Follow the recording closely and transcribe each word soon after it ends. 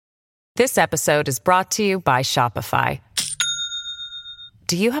This episode is brought to you by Shopify.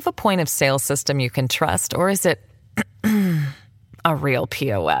 Do you have a point of sale system you can trust, or is it a real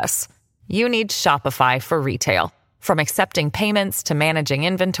POS? You need Shopify for retail. From accepting payments to managing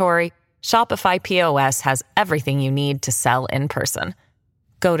inventory, Shopify POS has everything you need to sell in person.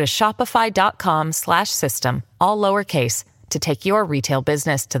 Go to shopify.com/system, all lowercase, to take your retail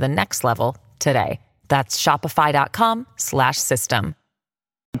business to the next level today. That's shopify.com/system.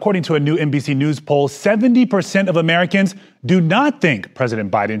 According to a new NBC News poll, 70% of Americans do not think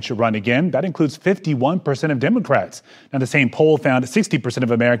President Biden should run again. That includes 51% of Democrats. Now, the same poll found 60%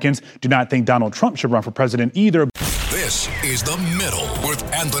 of Americans do not think Donald Trump should run for president either. This is The Middle with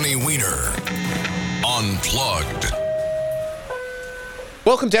Anthony Weiner. Unplugged.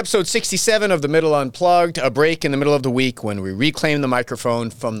 Welcome to episode 67 of The Middle Unplugged, a break in the middle of the week when we reclaim the microphone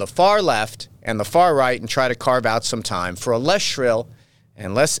from the far left and the far right and try to carve out some time for a less shrill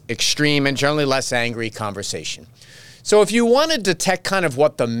and less extreme and generally less angry conversation. So if you want to detect kind of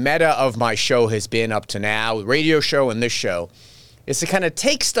what the meta of my show has been up to now, the radio show and this show, is to kind of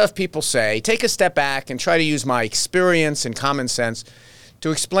take stuff people say, take a step back and try to use my experience and common sense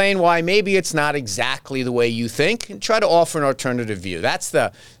to explain why maybe it's not exactly the way you think and try to offer an alternative view. That's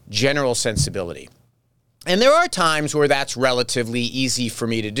the general sensibility. And there are times where that's relatively easy for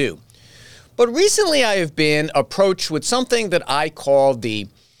me to do. But recently I have been approached with something that I call the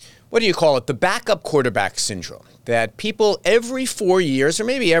backup quarterback syndrome. That people every 4 years, or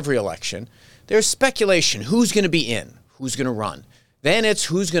maybe every election, there's speculation. Who's going to be in? Who's going to run? Then it's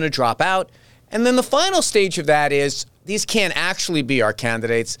who's going to drop out. And then the final stage of that is these can't actually be our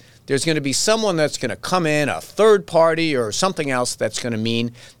candidates. There's going to be someone that's going to come in, a third party or something else that's going to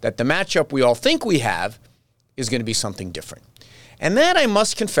mean that the matchup we all think we have is going to be something different. And that, I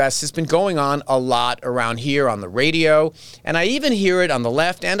must confess, has been going on a lot around here on the radio, and I even hear it on the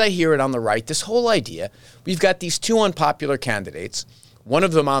left and I hear it on the right. This whole idea, we've got these two unpopular candidates, one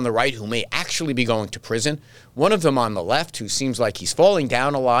of them on the right who may actually be going to prison, one of them on the left who seems like he's falling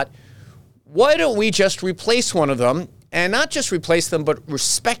down a lot. Why don't we just replace one of them, and not just replace them, but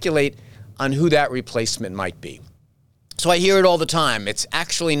speculate on who that replacement might be? So I hear it all the time. It's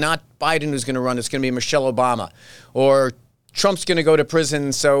actually not Biden who's going to run, it's going to be Michelle Obama, or Trump's going to go to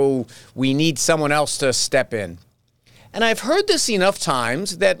prison, so we need someone else to step in. And I've heard this enough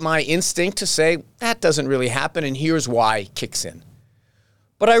times that my instinct to say, that doesn't really happen, and here's why kicks in.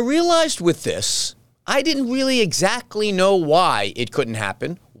 But I realized with this, I didn't really exactly know why it couldn't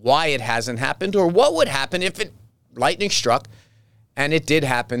happen, why it hasn't happened, or what would happen if lightning struck, and it did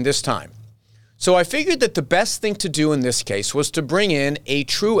happen this time. So I figured that the best thing to do in this case was to bring in a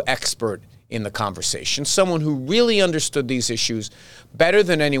true expert in the conversation, someone who really understood these issues better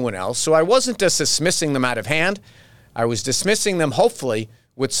than anyone else. So I wasn't just dismissing them out of hand. I was dismissing them, hopefully,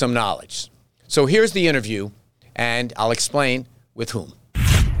 with some knowledge. So here's the interview, and I'll explain with whom.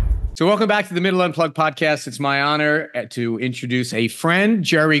 So welcome back to the Middle Unplugged podcast. It's my honor to introduce a friend,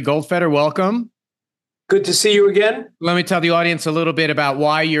 Jerry Goldfeder. Welcome. Good to see you again. Let me tell the audience a little bit about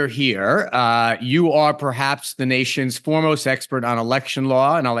why you're here. You are perhaps the nation's foremost expert on election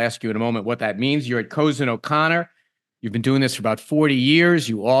law, and I'll ask you in a moment what that means. You're at Cozen O'Connor. You've been doing this for about 40 years.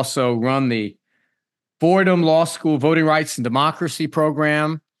 You also run the Fordham Law School Voting Rights and Democracy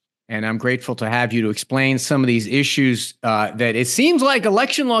program, and I'm grateful to have you to explain some of these issues that it seems like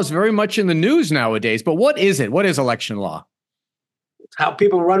election law is very much in the news nowadays. But what is it? What is election law? How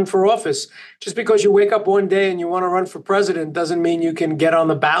people run for office. Just because you wake up one day and you want to run for president doesn't mean you can get on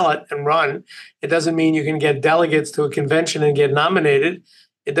the ballot and run. It doesn't mean you can get delegates to a convention and get nominated.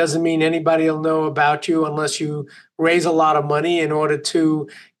 It doesn't mean anybody will know about you unless you raise a lot of money in order to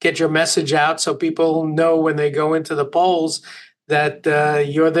get your message out so people know when they go into the polls that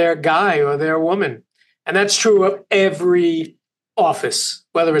you're their guy or their woman. And that's true of every office,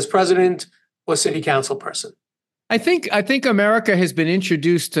 whether it's president or city council person. I think America has been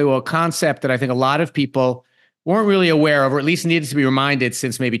introduced to a concept that I think a lot of people weren't really aware of, or at least needed to be reminded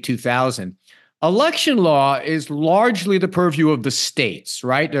since maybe 2000. Election law is largely the purview of the states,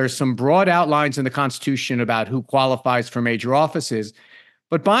 right? There are some broad outlines in the Constitution about who qualifies for major offices.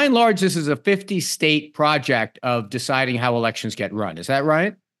 But by and large, this is a 50-state project of deciding how elections get run. Is that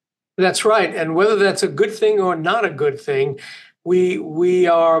right? That's right. And whether that's a good thing or not a good thing, we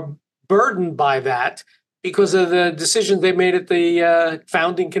are burdened by that because of the decisions they made at the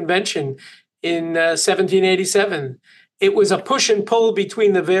founding convention in 1787. It was a push and pull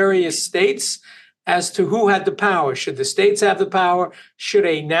between the various states as to who had the power. Should the states have the power? Should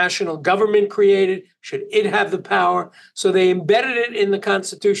a national government create it? Should it have the power? So they embedded it in the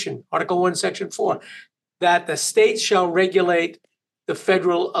Constitution, Article 1, Section 4, that the states shall regulate the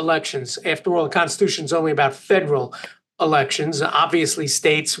federal elections. After all, the Constitution is only about federal elections. Obviously,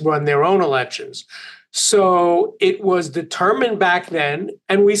 states run their own elections. So it was determined back then,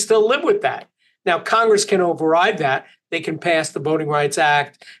 and we still live with that. Now, Congress can override that. They can pass the Voting Rights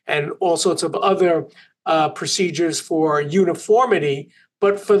Act and all sorts of other procedures for uniformity.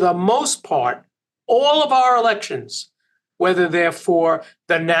 But for the most part, all of our elections, whether they're for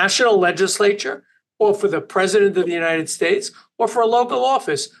the national legislature or for the president of the United States or for a local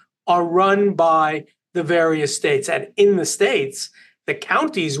office, are run by the various states. And in the states, the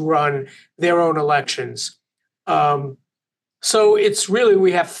counties run their own elections. So it's really,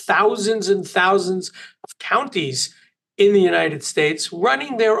 we have thousands and thousands of counties in the United States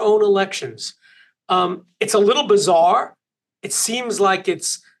running their own elections. It's a little bizarre. It seems like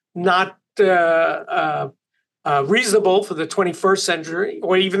it's not reasonable for the 21st century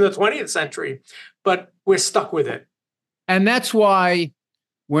or even the 20th century, but we're stuck with it. And that's why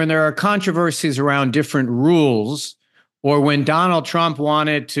when there are controversies around different rules, or when Donald Trump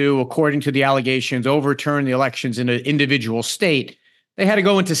wanted to, according to the allegations, overturn the elections in an individual state, they had to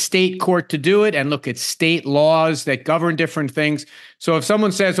go into state court to do it and look at state laws that govern different things. So if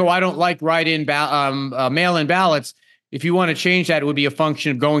someone says, oh, I don't like mail-in ballots, if you want to change that, it would be a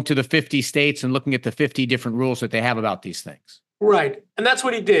function of going to the 50 states and looking at the 50 different rules that they have about these things. Right. And that's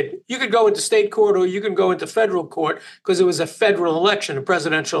what he did. You could go into state court or you can go into federal court because it was a federal election, a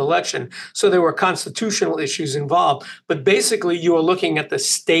presidential election. So there were constitutional issues involved. But basically, you were looking at the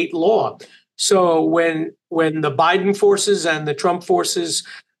state law. So when the Biden forces and the Trump forces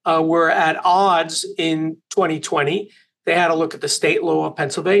were at odds in 2020, they had to look at the state law of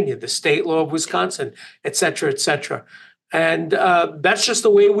Pennsylvania, the state law of Wisconsin, et cetera, et cetera. And that's just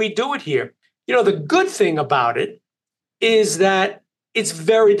the way we do it here. You know, the good thing about it is that it's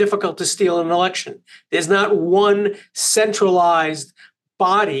very difficult to steal an election. There's not one centralized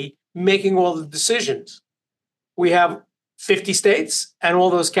body making all the decisions. We have 50 states and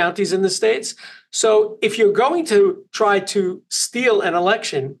all those counties in the states. So if you're going to try to steal an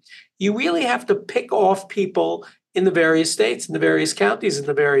election, you really have to pick off people in the various states, in the various counties, in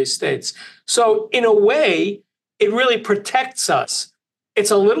the various states. So in a way, it really protects us. It's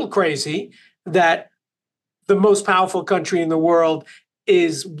a little crazy that the most powerful country in the world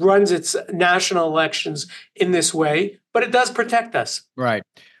runs its national elections in this way, but it does protect us. Right.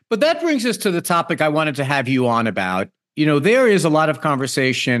 But that brings us to the topic I wanted to have you on about. You know, there is a lot of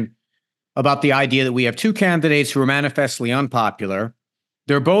conversation about the idea that we have two candidates who are manifestly unpopular.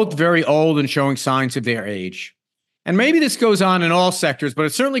 They're both very old and showing signs of their age. And maybe this goes on in all sectors, but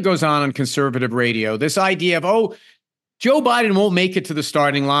it certainly goes on conservative radio. This idea of, oh, Joe Biden won't make it to the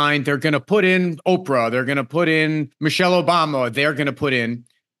starting line. They're going to put in Oprah. They're going to put in Michelle Obama. They're going to put in.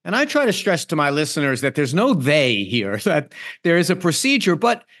 And I try to stress to my listeners that there's no they here, that there is a procedure.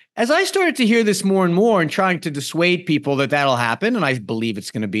 But as I started to hear this more and more and trying to dissuade people that that'll happen, and I believe it's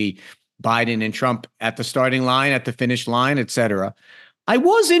going to be Biden and Trump at the starting line, at the finish line, et cetera, I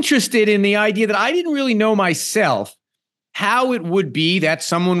was interested in the idea that I didn't really know myself how it would be that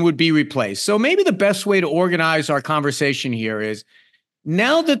someone would be replaced. So maybe the best way to organize our conversation here is,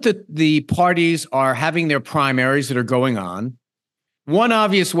 now that the parties are having their primaries that are going on, one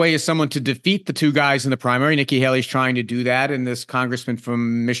obvious way is someone to defeat the two guys in the primary. Nikki Haley's trying to do that, and this congressman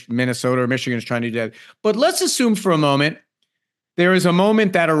from Minnesota or Michigan is trying to do that. But let's assume for a moment there is a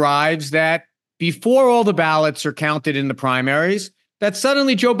moment that arrives that before all the ballots are counted in the primaries, that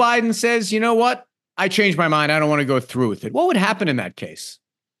suddenly Joe Biden says, you know what? I changed my mind. I don't want to go through with it. What would happen in that case?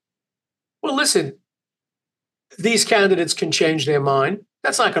 Well, listen, these candidates can change their mind.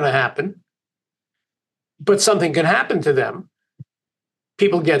 That's not going to happen. But something can happen to them.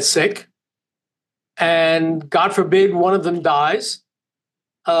 People get sick. And God forbid one of them dies.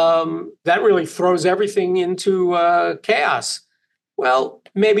 That really throws everything into chaos. Well,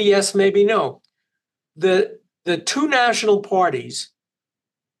 maybe yes, maybe no. The two national parties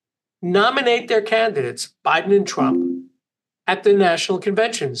nominate their candidates, Biden and Trump, at the national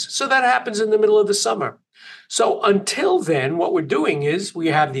conventions. So that happens in the middle of the summer. So until then, what we're doing is we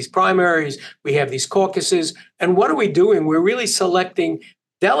have these primaries, we have these caucuses, and what are we doing? We're really selecting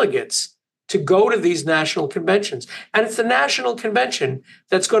delegates to go to these national conventions. And it's the national convention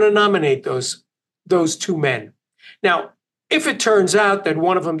that's going to nominate those two men. Now, if it turns out that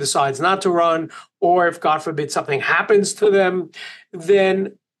one of them decides not to run, or if, God forbid, something happens to them,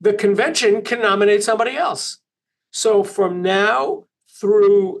 then the convention can nominate somebody else. So from now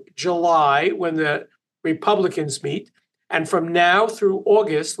through July, when the Republicans meet, and from now through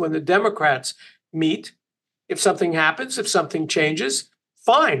August, when the Democrats meet, if something happens, if something changes,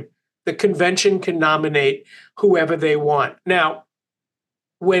 fine. The convention can nominate whoever they want. Now,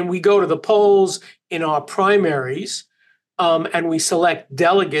 when we go to the polls in our primaries and we select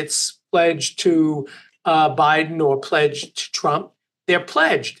delegates pledged to Biden or pledged to Trump, they're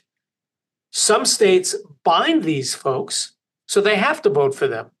pledged. Some states bind these folks, so they have to vote for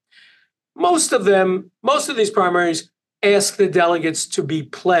them. Most of these primaries ask the delegates to be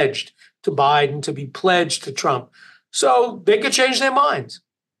pledged to Biden, to be pledged to Trump. So they could change their minds.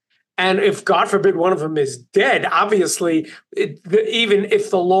 And if, God forbid, one of them is dead, obviously, even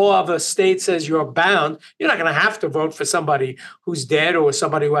if the law of a state says you're bound, you're not going to have to vote for somebody who's dead or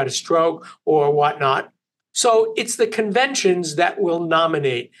somebody who had a stroke or whatnot. So it's the conventions that will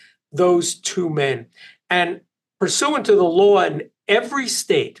nominate those two men. And pursuant to the law in every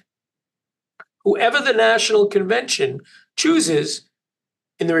state, whoever the National Convention chooses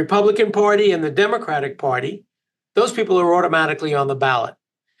in the Republican Party and the Democratic Party, those people are automatically on the ballot.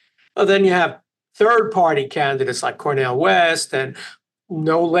 Well, then you have third-party candidates like Cornel West and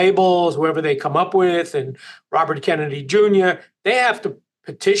No Labels, whoever they come up with, and Robert Kennedy Jr. They have to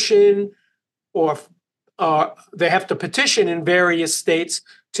petition in various states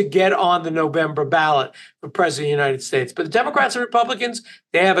to get on the November ballot for President of the United States. But the Democrats and Republicans,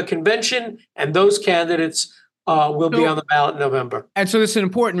 they have a convention, and those candidates will be on the ballot in November. And so this is an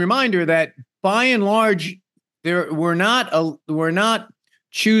important reminder that, by and large, we're not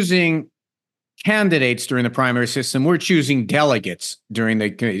choosing candidates during the primary system. We're choosing delegates during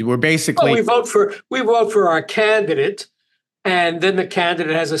we're basically we vote for our candidate, and then the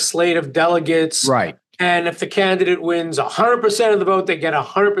candidate has a slate of delegates. Right. And if the candidate wins 100% of the vote, they get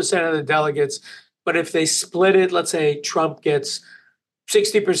 100% of the delegates. But if they split it, let's say Trump gets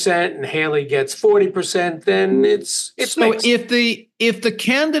 60% and Haley gets 40%, then it's so mixed. if the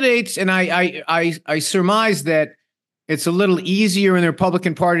candidates, and I surmise that it's a little easier in the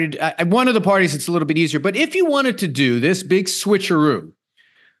Republican Party. One of the parties, it's a little bit easier. But if you wanted to do this big switcheroo,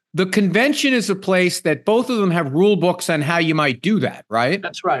 the convention is a place that both of them have rule books on how you might do that, right?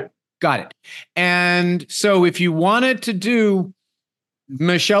 That's right. Got it. And so if you wanted to do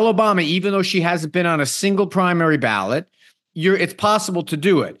Michelle Obama, even though she hasn't been on a single primary ballot, it's possible to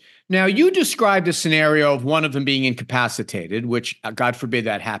do it. Now, you described a scenario of one of them being incapacitated, which God forbid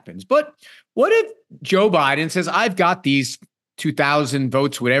that happens. But what if Joe Biden says, I've got these 2,000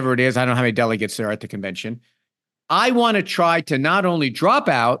 votes, whatever it is, I don't know how many delegates there are at the convention. I want to try to not only drop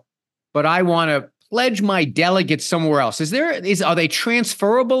out, but I want to pledge my delegates somewhere else. Are they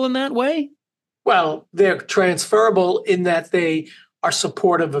transferable in that way? Well, they're transferable in that they are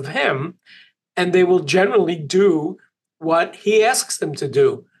supportive of him, and they will generally do what he asks them to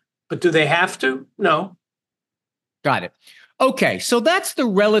do. But do they have to? No. Got it. Okay, so that's the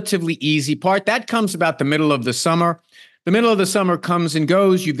relatively easy part. That comes about the middle of the summer. The middle of the summer comes and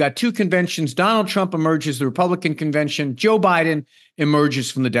goes. You've got two conventions. Donald Trump emerges, the Republican convention. Joe Biden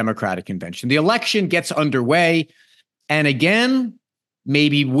emerges from the Democratic convention. The election gets underway. And again,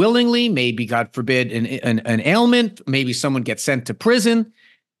 maybe willingly, maybe, God forbid, an ailment, maybe someone gets sent to prison.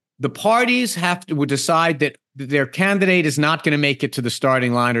 The parties would decide that their candidate is not going to make it to the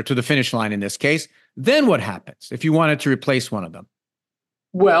starting line or to the finish line in this case. Then what happens if you wanted to replace one of them?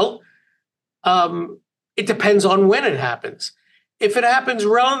 Well, it depends on when it happens. If it happens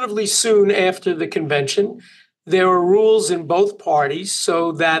relatively soon after the convention, there are rules in both parties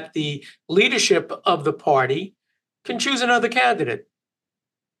so that the leadership of the party can choose another candidate.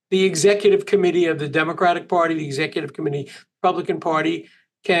 The executive committee of the Democratic Party, the executive committee, Republican Party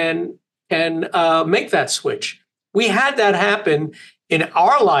can make that switch. We had that happen in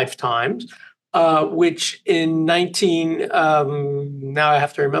our lifetimes, which in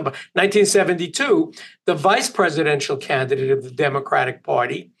 1972, the vice presidential candidate of the Democratic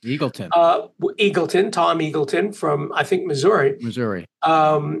Party, Tom Eagleton from, I think, Missouri,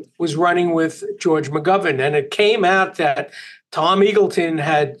 was running with George McGovern. And it came out that Tom Eagleton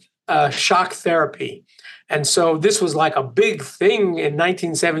had shock therapy. And so this was like a big thing in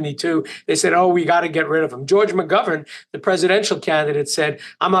 1972. They said, oh, we got to get rid of him. George McGovern, the presidential candidate, said,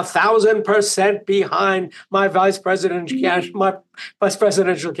 I'm 1,000% behind my vice presidential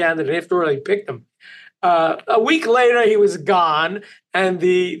candidate. After all, he picked him. A week later, he was gone, and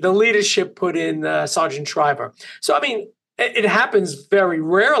the leadership put in Sergeant Shriver. So, I mean, it happens very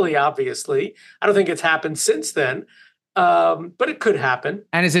rarely, obviously. I don't think it's happened since then. But it could happen.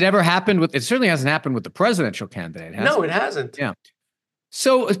 And has it ever happened it certainly hasn't happened with the presidential candidate, has No, it? it hasn't. Yeah.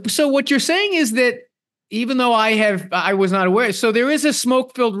 So what you're saying is that even though I was not aware, so there is a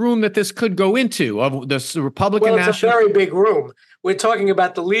smoke-filled room that this could go into of the Republican Well, it's a very big room. We're talking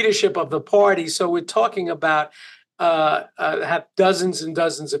about the leadership of the party. So we're talking about have dozens and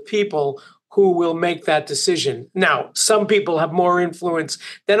dozens of people who will make that decision. Now, some people have more influence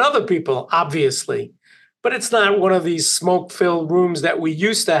than other people, obviously, but it's not one of these smoke-filled rooms that we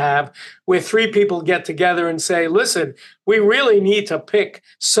used to have where three people get together and say, listen, we really need to pick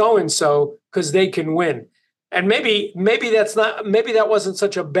so-and-so because they can win. And maybe that wasn't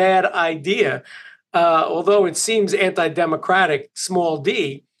such a bad idea, although it seems anti-democratic, small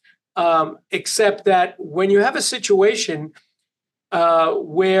d, except that when you have a situation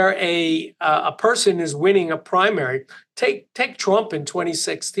where a person is winning a primary, take Trump in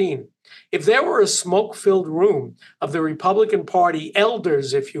 2016. If there were a smoke-filled room of the Republican Party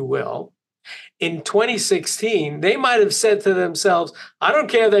elders, if you will, in 2016, they might have said to themselves, I don't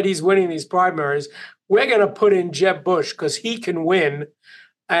care that he's winning these primaries. We're going to put in Jeb Bush because he can win,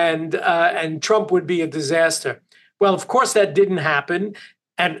 and Trump would be a disaster. Well, of course, that didn't happen.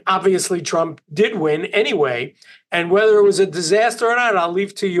 And obviously, Trump did win anyway. And whether it was a disaster or not, I'll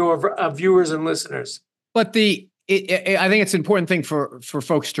leave to your viewers and listeners. But I think it's an important thing for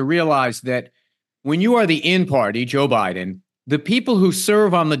folks to realize that when you are the in party, Joe Biden, the people who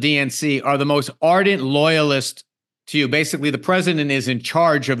serve on the DNC are the most ardent loyalists to you. Basically, the president is in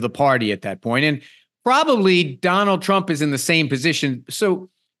charge of the party at that point. And probably Donald Trump is in the same position. So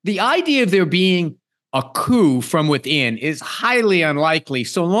the idea of there being a coup from within is highly unlikely.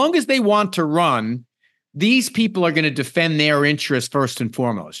 So long as they want to run, these people are going to defend their interests first and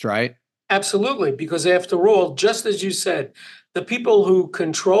foremost, right? Absolutely, because after all, just as you said, the people who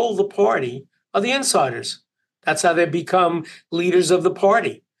control the party are the insiders. That's how they become leaders of the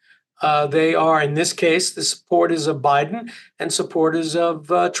party. They are, in this case, the supporters of Biden and supporters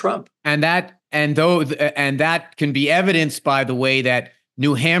of Trump. And that can be evidenced by the way that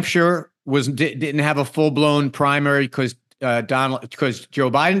New Hampshire didn't have a full-blown primary because Joe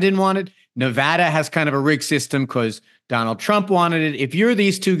Biden didn't want it. Nevada has kind of a rigged system because Donald Trump wanted it. If you're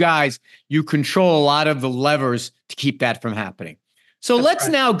these two guys, you control a lot of the levers to keep that from happening. So let's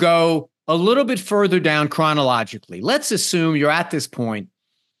now go a little bit further down chronologically. Let's assume you're at this point.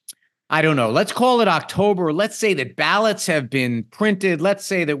 I don't know. Let's call it October. Let's say that ballots have been printed. Let's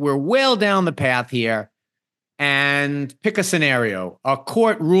say that we're well down the path here. And pick a scenario. A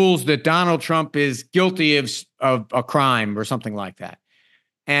court rules that Donald Trump is guilty of a crime or something like that.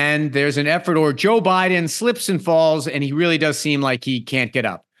 And there's an effort, or Joe Biden slips and falls, and he really does seem like he can't get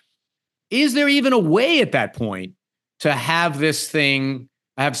up. Is there even a way at that point to have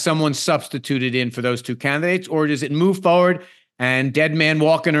someone substituted in for those two candidates, or does it move forward and dead man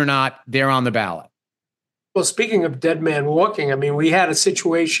walking or not, they're on the ballot? Well, speaking of dead man walking, I mean, we had a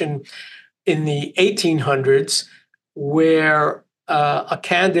situation in the 1800s where a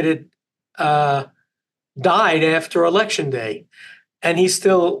candidate died after Election Day, and he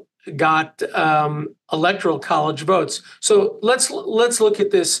still got electoral college votes. So let's look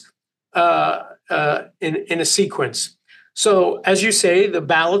at this in a sequence. So as you say, the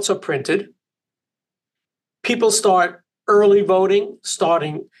ballots are printed. People start early voting,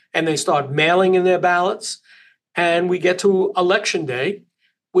 and they start mailing in their ballots, and we get to Election Day,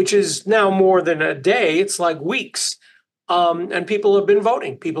 which is now more than a day. It's like weeks. And people have been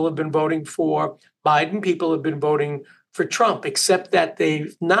voting. People have been voting for Biden. People have been voting for Trump, except that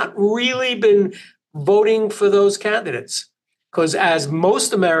they've not really been voting for those candidates. Because as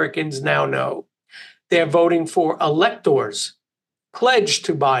most Americans now know, they're voting for electors pledged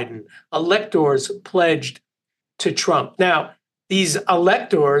to Biden, electors pledged to Trump. Now, these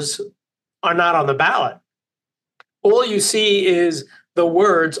electors are not on the ballot. All you see is the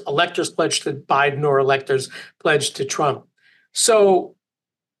words electors pledged to Biden or electors pledged to Trump. So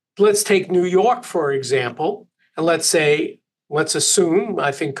let's take New York, for example, and let's assume,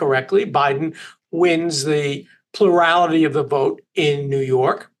 I think correctly, Biden wins the plurality of the vote in New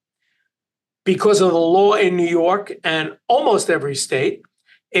York. Because of the law in New York and almost every state,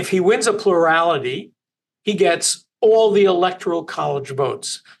 if he wins a plurality, he gets all the electoral college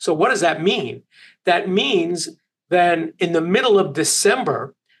votes. So what does that mean? That means then in the middle of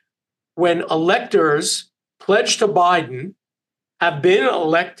December, when electors pledged to Biden have been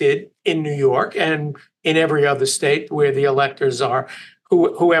elected in New York and in every other state where the electors are,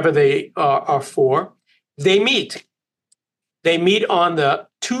 whoever they are for, they meet. They meet on the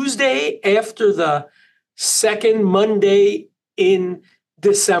Tuesday after the second Monday in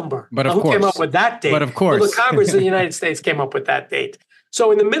December. But of course, who came up with that date? But of course, well, the Congress of the United States came up with that date.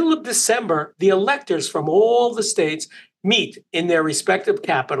 So in the middle of December, the electors from all the states meet in their respective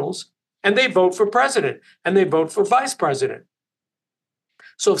capitals, and they vote for president and they vote for vice president.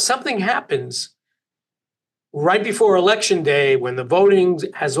 So if something happens right before Election Day, when the voting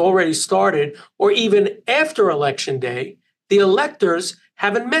has already started, or even after Election Day, the electors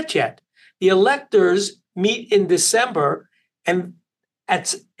haven't met yet. The electors meet in December, and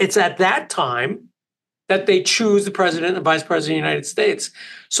it's at that time that they choose the president and vice president of the United States.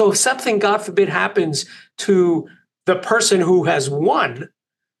 So if something, God forbid, happens to the person who has won,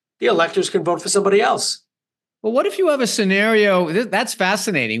 the electors can vote for somebody else. Well, what if you have a scenario? That's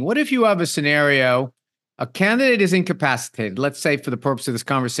fascinating. What if you have a scenario, a candidate is incapacitated. Let's say for the purpose of this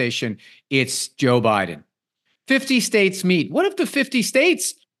conversation, it's Joe Biden. 50 states meet. What if the 50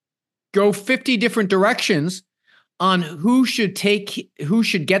 states go 50 different directions on who should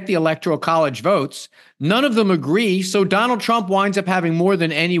get the Electoral College votes? None of them agree. So Donald Trump winds up having more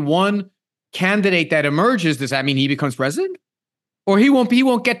than any one candidate that emerges. Does that mean he becomes president? Or he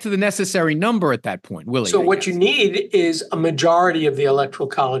won't get to the necessary number at that point, will he? So what you need is a majority of the Electoral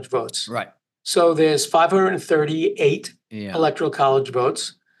College votes. Right. So there's 538 Electoral College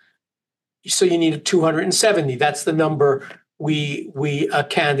votes. So you need 270. That's the number a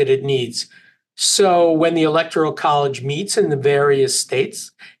candidate needs. So when the Electoral College meets in the various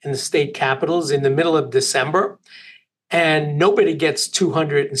states, in the state capitals in the middle of December, and nobody gets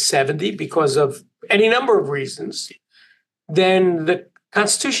 270 because of any number of reasons, then the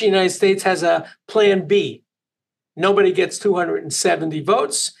Constitution of the United States has a plan B. Nobody gets 270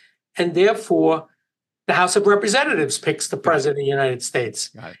 votes, and therefore the House of Representatives picks the president of the United States.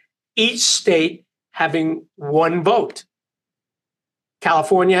 Each state having one vote.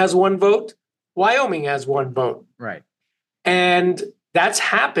 California has one vote. Wyoming has one vote. Right. And that's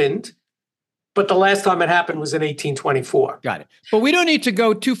happened, but the last time it happened was in 1824. Got it. But we don't need to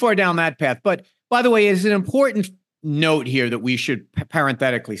go too far down that path. But by the way, it's an important note here that we should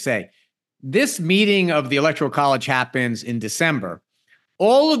parenthetically say. This meeting of the Electoral College happens in December.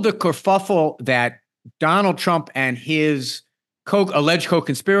 All of the kerfuffle that Donald Trump and his alleged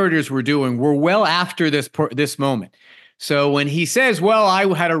co-conspirators were doing were well after this moment. So when he says, well, I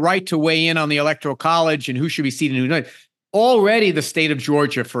had a right to weigh in on the Electoral College and who should be seated and who not, already the state of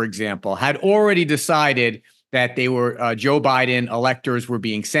Georgia, for example, had already decided that they were Joe Biden electors were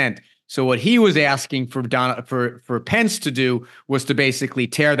being sent. So what he was asking for Pence to do was to basically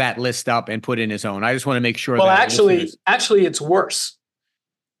tear that list up and put in his own. I just want to make sure. Well, actually, it's worse.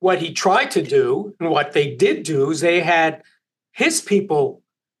 What he tried to do and what they did do is they had his people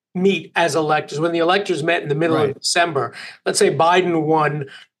meet as electors. When the electors met in the middle of December, let's say Biden won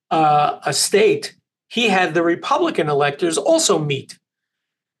a state, he had the Republican electors also meet.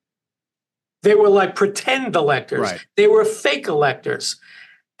 They were like pretend electors. Right. They were fake electors.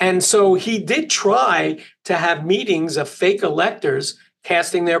 And so he did try to have meetings of fake electors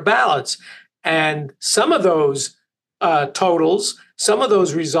casting their ballots. And some of those totals, some of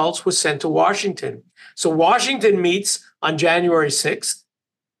those results were sent to Washington. So Washington meets on January 6th.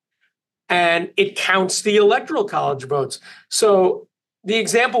 And it counts the Electoral College votes. So the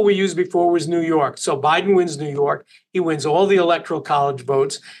example we used before was New York. So Biden wins New York. He wins all the Electoral College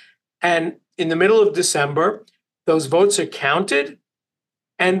votes. And in the middle of December, those votes are counted.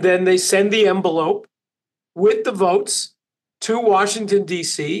 And then they send the envelope with the votes to Washington,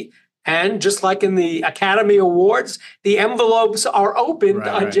 D.C. And just like in the Academy Awards, the envelopes are opened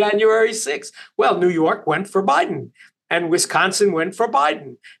on January 6th. Well, New York went for Biden. And Wisconsin went for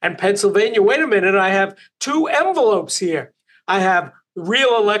Biden. And Pennsylvania, wait a minute, I have two envelopes here. I have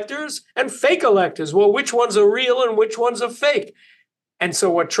real electors and fake electors. Well, which ones are real and which ones are fake? And so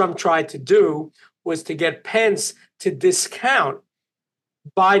what Trump tried to do was to get Pence to discount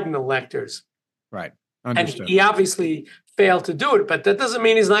Biden electors. Right. Understood. And he obviously failed to do it, but that doesn't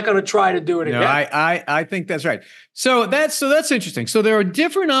mean he's not going to try to do it again. I think that's right. So that's interesting. So there are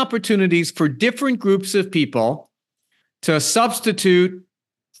different opportunities for different groups of people to substitute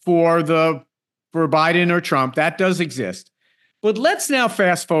for Biden or Trump. That does exist. But let's now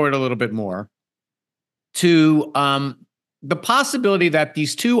fast forward a little bit more to the possibility that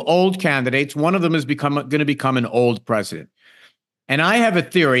these two old candidates, one of them is going to become an old president. And I have a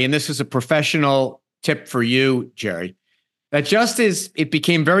theory, and this is a professional tip for you, Jerry, that just as it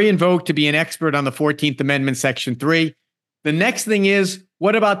became very in vogue to be an expert on the 14th Amendment, Section 3, the next thing is,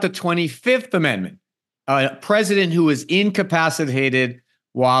 what about the 25th Amendment? A president who is incapacitated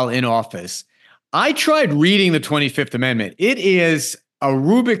while in office. I tried reading the 25th Amendment. It is a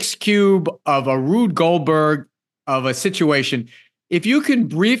Rubik's Cube of a Rube Goldberg of a situation. If you can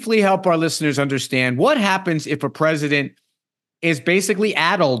briefly help our listeners understand what happens if a president is basically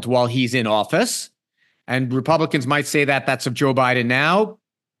addled while he's in office, and Republicans might say that that's of Joe Biden now.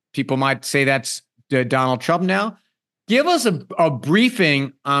 People might say that's Donald Trump now. Give us a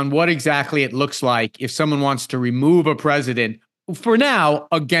briefing on what exactly it looks like if someone wants to remove a president, for now,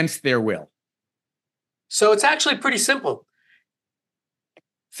 against their will. So it's actually pretty simple.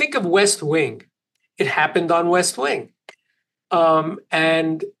 think of West Wing. It happened on West Wing.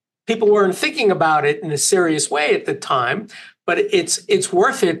 And people weren't thinking about it in a serious way at the time, but it's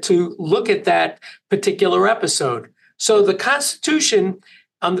worth it to look at that particular episode. So the Constitution,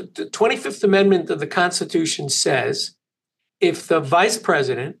 on the 25th Amendment of the Constitution says, if the vice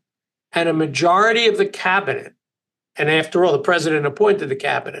president and a majority of the cabinet, and after all, the president appointed the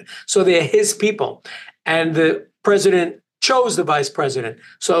cabinet, so they're his people, and the president chose the vice president,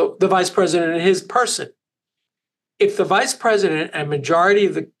 so the vice president is his person. If the vice president and majority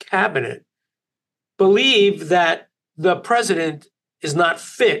of the cabinet believe that the president is not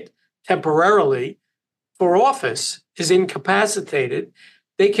fit temporarily for office, is incapacitated,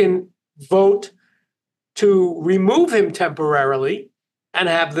 they can vote to remove him temporarily and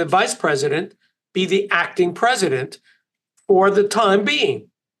have the vice president be the acting president for the time being.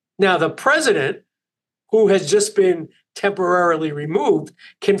 Now, the president, who has just been temporarily removed,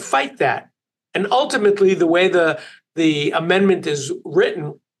 can fight that. And ultimately, the way the amendment is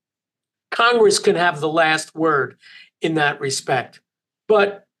written, Congress can have the last word in that respect.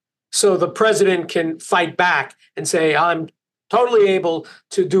 But so the president can fight back and say, I'm totally able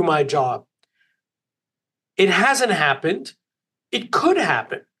to do my job. It hasn't happened. It could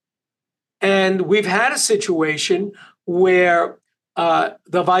happen. And we've had a situation where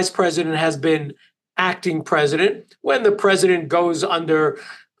the vice president has been acting president when the president goes under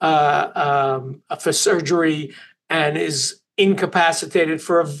for surgery and is incapacitated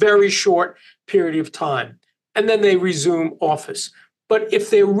for a very short period of time. And then they resume office. But if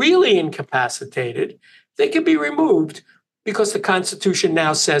they're really incapacitated, they can be removed because the Constitution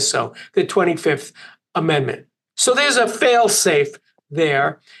now says so, the 25th Amendment. So there's a fail-safe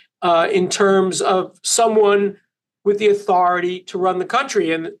there in terms of someone with the authority to run the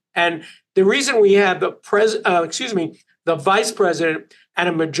country. And the reason we have the vice president and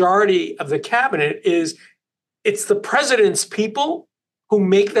a majority of the cabinet is it's the president's people who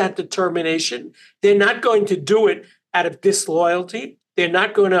make that determination. They're not going to do it out of disloyalty. They're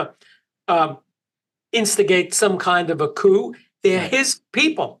not going to instigate some kind of a coup. They're his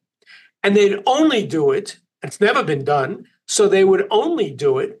people. And they'd only do it, it's never been done, so they would only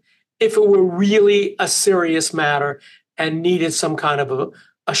do it if it were really a serious matter and needed some kind of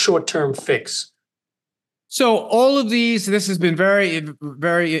a short-term fix. So all of these, this has been very,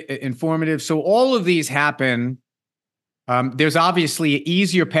 very informative. So all of these happen. There's obviously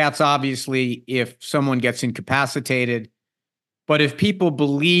easier paths, obviously, if someone gets incapacitated. But if people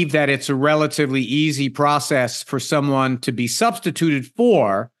believe that it's a relatively easy process for someone to be substituted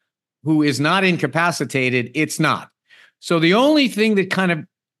for who is not incapacitated, it's not. So the only thing that kind of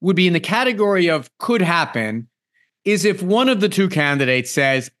would be in the category of could happen is if one of the two candidates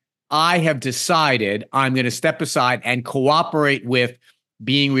says, I have decided I'm going to step aside and cooperate with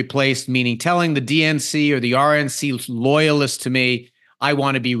being replaced, meaning telling the DNC or the RNC loyalists to me, I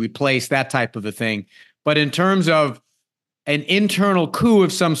want to be replaced, that type of a thing. But in terms of an internal coup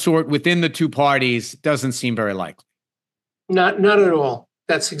of some sort within the two parties, doesn't seem very likely. Not at all.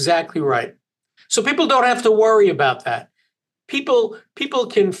 That's exactly right. So people don't have to worry about that. People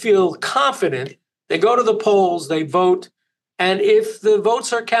can feel confident. They go to the polls, they vote, and if the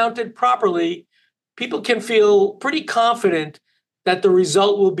votes are counted properly, people can feel pretty confident that the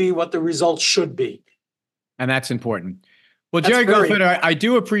result will be what the result should be. And that's important. Well, Jerry Goldfeder, I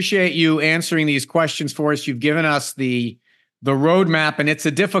do appreciate you answering these questions for us. You've given us the roadmap, and it's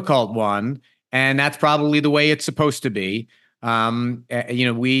a difficult one, and that's probably the way it's supposed to be. These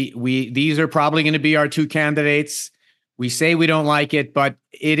are probably going to be our two candidates. We say we don't like it, but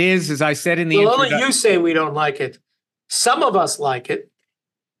it is, as I said in the introduction. Well, only you say we don't like it. Some of us like it.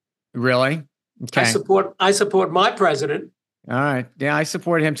 Really? Okay. I support my president. All right. Yeah, I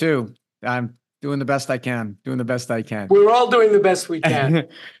support him too. I'm doing the best I can. We're all doing the best we can.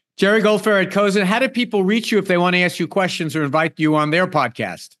 Jerry Goldfeder at Cozen. How do people reach you if they want to ask you questions or invite you on their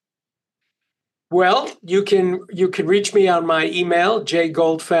podcast? Well, you can reach me on my email,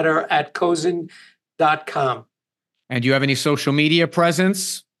 jgoldfeder@cozen.com. And do you have any social media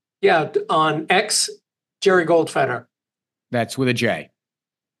presence? Yeah, on X, Jerry Goldfeder. That's with a J.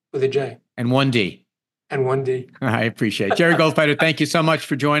 With a J. And one D. And one D. I appreciate it. Jerry Goldfeder, thank you so much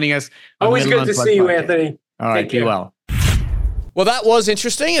for joining us. Always good to see you, Anthony. All right, be well. Well, that was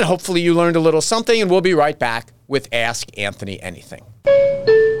interesting, and hopefully you learned a little something, and we'll be right back with Ask Anthony Anything.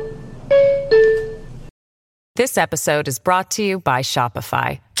 This episode is brought to you by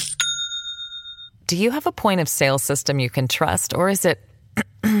Shopify. Do you have a point of sale system you can trust, or is it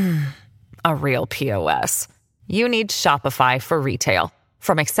a real POS? You need Shopify for retail.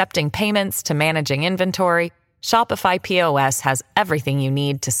 From accepting payments to managing inventory, Shopify POS has everything you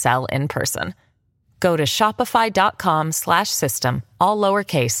need to sell in person. Go to shopify.com/system, all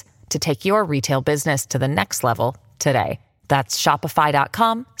lowercase, to take your retail business to the next level today. That's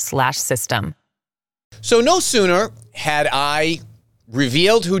shopify.com/system. So no sooner had I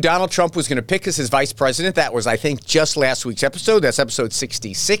revealed who Donald Trump was going to pick as his vice president. That was, I think, just last week's episode. That's episode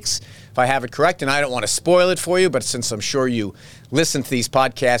 66, if I have it correct. And I don't want to spoil it for you, but since I'm sure you listen to these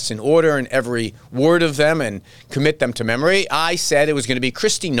podcasts in order and every word of them and commit them to memory, I said it was going to be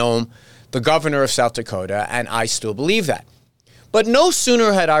Kristi Noem, the governor of South Dakota, and I still believe that. But no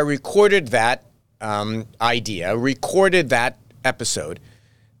sooner had I recorded that recorded that episode,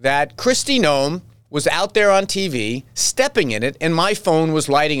 that Kristi Noem was out there on TV, stepping in it, and my phone was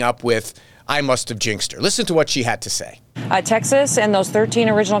lighting up with, I must have jinxed her. Listen to what she had to say. Texas and those 13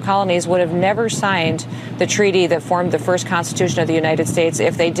 original colonies would have never signed the treaty that formed the first Constitution of the United States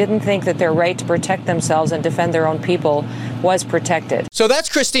if they didn't think that their right to protect themselves and defend their own people was protected. So that's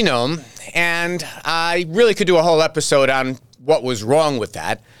Kristi Noem, and I really could do a whole episode on what was wrong with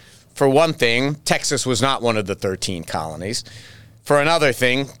that. For one thing, Texas was not one of the 13 colonies. For another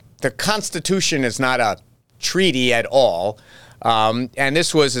thing, the Constitution is not a treaty at all. And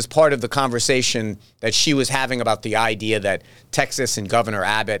this was as part of the conversation that she was having about the idea that Texas and Governor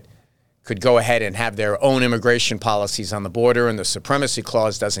Abbott could go ahead and have their own immigration policies on the border, and the Supremacy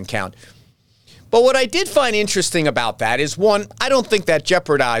Clause doesn't count. But what I did find interesting about that is, one, I don't think that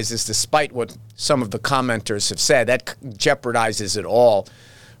jeopardizes, despite what some of the commenters have said, that jeopardizes at all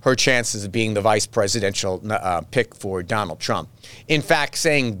her chances of being the vice presidential pick for Donald Trump. In fact,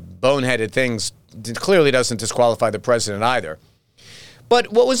 saying boneheaded things clearly doesn't disqualify the president either.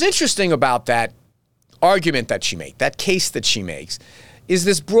 But what was interesting about that argument that she made, that case that she makes, is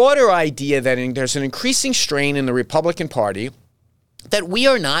this broader idea that there's an increasing strain in the Republican Party that we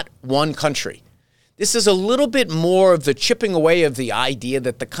are not one country. This is a little bit more of the chipping away of the idea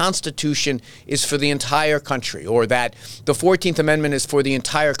that the Constitution is for the entire country, or that the 14th Amendment is for the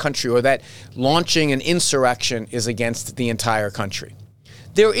entire country, or that launching an insurrection is against the entire country.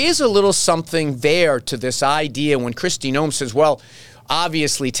 There is a little something there to this idea when Kristi Noem says, well,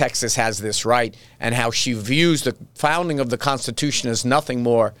 obviously Texas has this right, and how she views the founding of the Constitution as nothing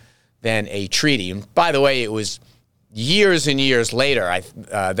more than a treaty. And by the way, it was years and years later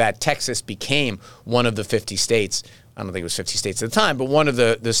that Texas became one of the 50 states. I don't think it was 50 states at the time, but one of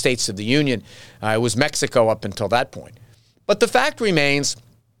the states of the Union. It was Mexico up until that point. But the fact remains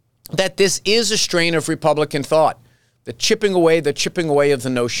that this is a strain of Republican thought, the chipping away of the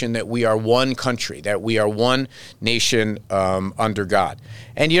notion that we are one country, that we are one nation under God.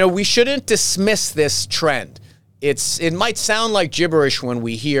 And, we shouldn't dismiss this trend. It might sound like gibberish when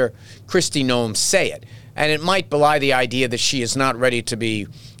we hear Kristi Noem say it, and it might belie the idea that she is not ready to be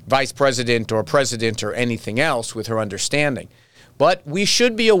vice president or president or anything else with her understanding. But we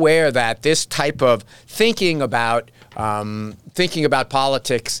should be aware that this type of thinking about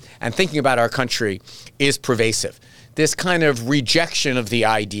politics and thinking about our country is pervasive. This kind of rejection of the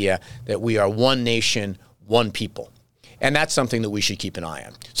idea that we are one nation, one people. And that's something that we should keep an eye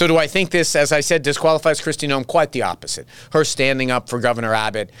on. So do I think this, as I said, disqualifies Kristi Noem? Quite the opposite. Her standing up for Governor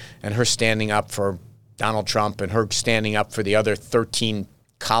Abbott, and her standing up for Donald Trump, and her standing up for the other 13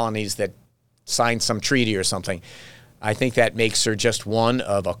 colonies that signed some treaty or something, I think that makes her just one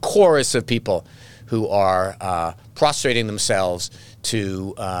of a chorus of people who are prostrating themselves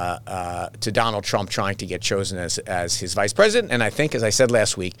to Donald Trump trying to get chosen as his vice president. And I think, as I said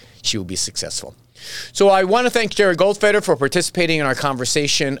last week, she will be successful. So I want to thank Jerry Goldfeder for participating in our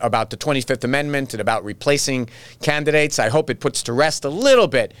conversation about the 25th Amendment and about replacing candidates. I hope it puts to rest a little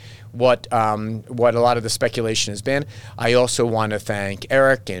bit what a lot of the speculation has been. I also want to thank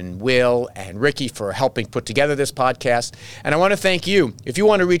Eric and Will and Ricky for helping put together this podcast. And I want to thank you. If you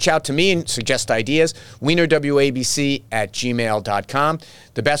want to reach out to me and suggest ideas, wienerwabc@gmail.com.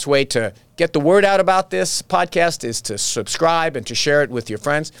 The best way to get the word out about this podcast is to subscribe and to share it with your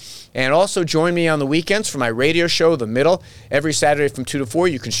friends. And also join me on the weekends for my radio show, The Middle, every Saturday from 2 to 4.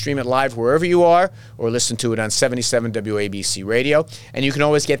 You can stream it live wherever you are or listen to it on 77 WABC Radio. And you can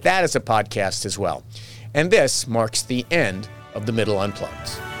always get that as a podcast as well. And this marks the end of The Middle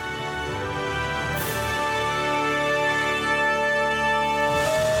Unplugged.